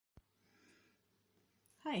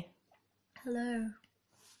Hi. Hello,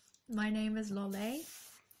 my name is Lolly,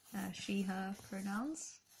 she, her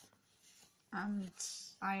pronouns, and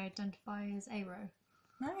I identify as Aro.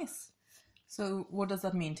 Nice. So, what does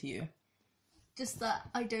that mean to you? Just that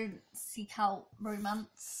I don't seek out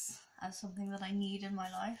romance as something that I need in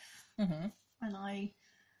my life, and I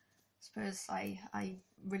suppose I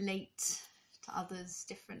relate to others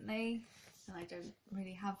differently, and I don't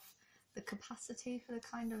really have the capacity for the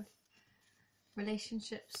kind of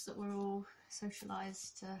relationships that we're all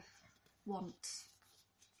socialised to want.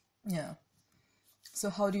 Yeah. So,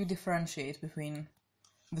 how do you differentiate between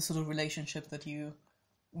the sort of relationship that you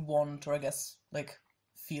want, or I guess, like,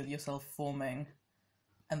 feel yourself forming,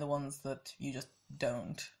 and the ones that you just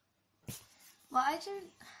don't? Well, I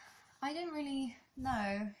don't really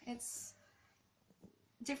know. It's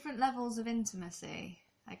different levels of intimacy,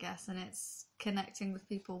 I guess, and it's connecting with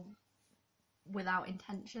people without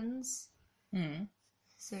intentions.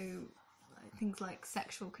 So things like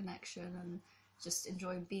sexual connection and just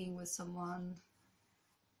enjoying being with someone.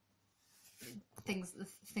 Things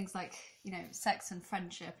like, sex and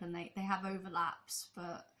friendship, and they have overlaps,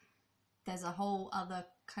 but there's a whole other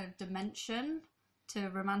kind of dimension to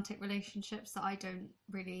romantic relationships that I don't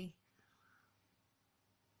really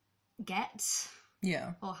get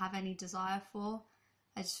or have any desire for.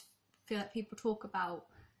 I just feel like people talk about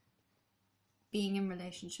being in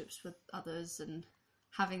relationships with others and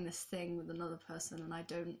having this thing with another person,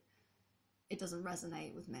 and it doesn't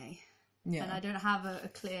resonate with me. Yeah. And I don't have a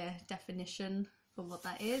clear definition for what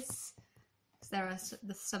that is, because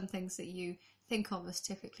there's some things that you think of as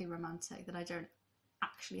typically romantic that I don't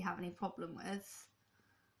actually have any problem with.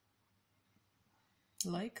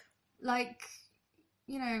 Like, I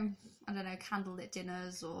don't know, candlelit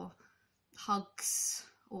dinners or hugs,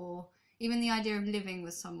 or even the idea of living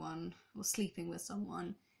with someone or sleeping with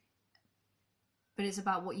someone. But it's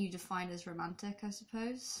about what you define as romantic, I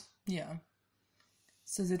suppose. Yeah.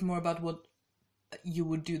 So, is it more about what you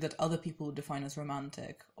would do that other people would define as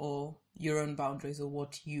romantic, or your own boundaries, or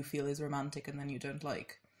what you feel is romantic and then you don't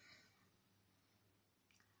like?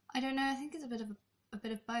 I don't know. I think it's a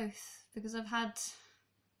bit of both, because there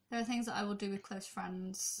are things that I will do with close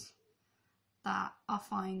friends that are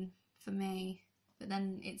fine for me, but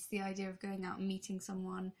then it's the idea of going out and meeting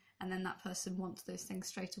someone, and then that person wants those things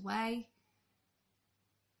straight away.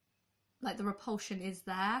 Like, the repulsion is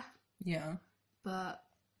there. Yeah. But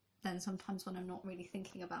then sometimes when I'm not really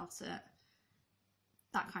thinking about it,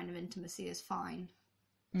 that kind of intimacy is fine.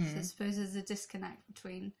 So I suppose there's a disconnect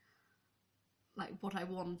between like what I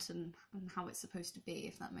want and how it's supposed to be,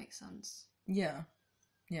 if that makes sense. Yeah.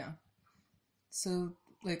 Yeah. So,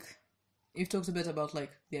 like, you've talked a bit about,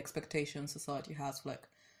 like, the expectations society has for, like,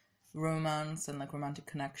 romance and, like, romantic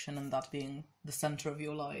connection, and that being the center of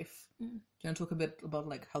your life. Do you want to talk a bit about,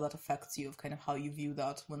 like, how that affects you, of kind of how you view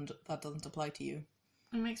that when that doesn't apply to you?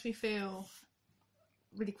 It makes me feel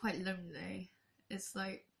really quite lonely. It's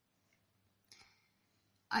like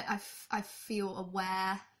I feel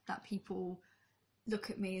aware that people look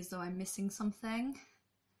at me as though I'm missing something.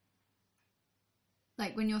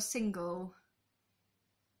 Like, when you're single,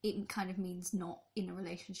 it kind of means not in a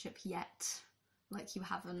relationship yet. Like, you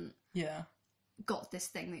haven't got this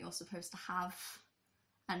thing that you're supposed to have.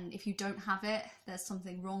 And if you don't have it, there's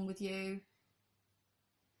something wrong with you.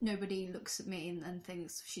 Nobody looks at me and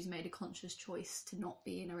thinks she's made a conscious choice to not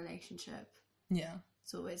be in a relationship. Yeah.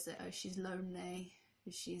 It's always that, oh, she's lonely,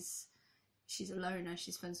 she's a loner,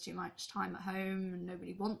 she spends too much time at home and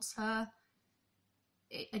nobody wants her.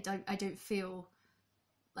 I don't feel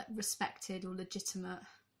like respected or legitimate,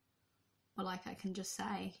 or like I can just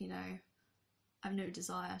say, I have no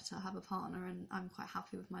desire to have a partner and I'm quite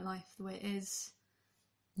happy with my life the way it is.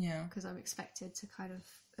 Yeah. Because I'm expected to kind of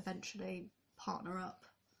eventually partner up.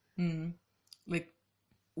 Like,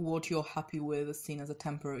 what you're happy with is seen as a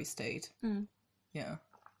temporary state. Yeah.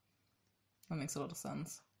 That makes a lot of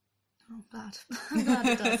sense. Oh, glad. I'm glad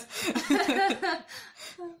it does.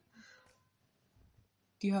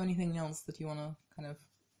 Do you have anything else that you want to kind of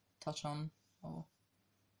touch on? Or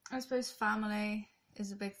I suppose family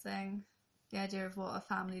is a big thing. The idea of what a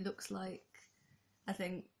family looks like. I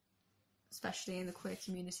think, especially in the queer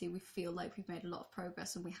community, we feel like we've made a lot of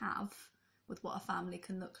progress, and we have, with what a family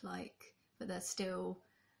can look like. But there's still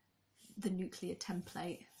the nuclear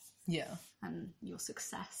template. Yeah. And your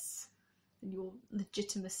success and your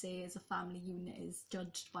legitimacy as a family unit is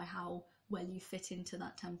judged by how well you fit into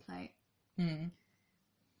that template.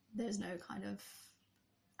 There's no kind of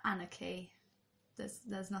anarchy.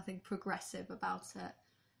 There's nothing progressive about it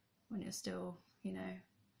when you're still,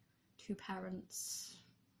 two parents,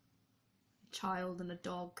 child and a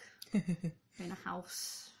dog in a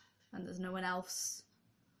house, and there's no one else.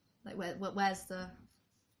 Like, where's the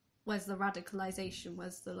radicalization?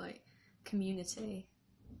 Where's the like community?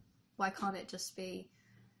 Why can't it just be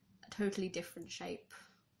a totally different shape?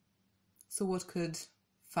 So what could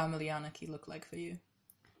family anarchy look like for you?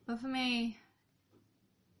 Well, for me,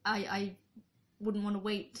 I wouldn't want to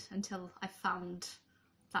wait until I found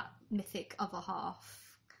that mythic other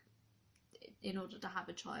half in order to have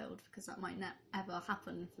a child, because that might not ever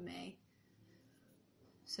happen for me.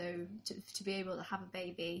 So to be able to have a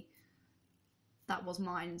baby that was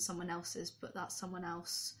mine and someone else's, but that someone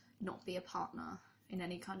else not be a partner in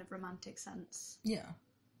any kind of romantic sense, yeah,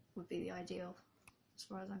 would be the ideal as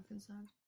far as I'm concerned.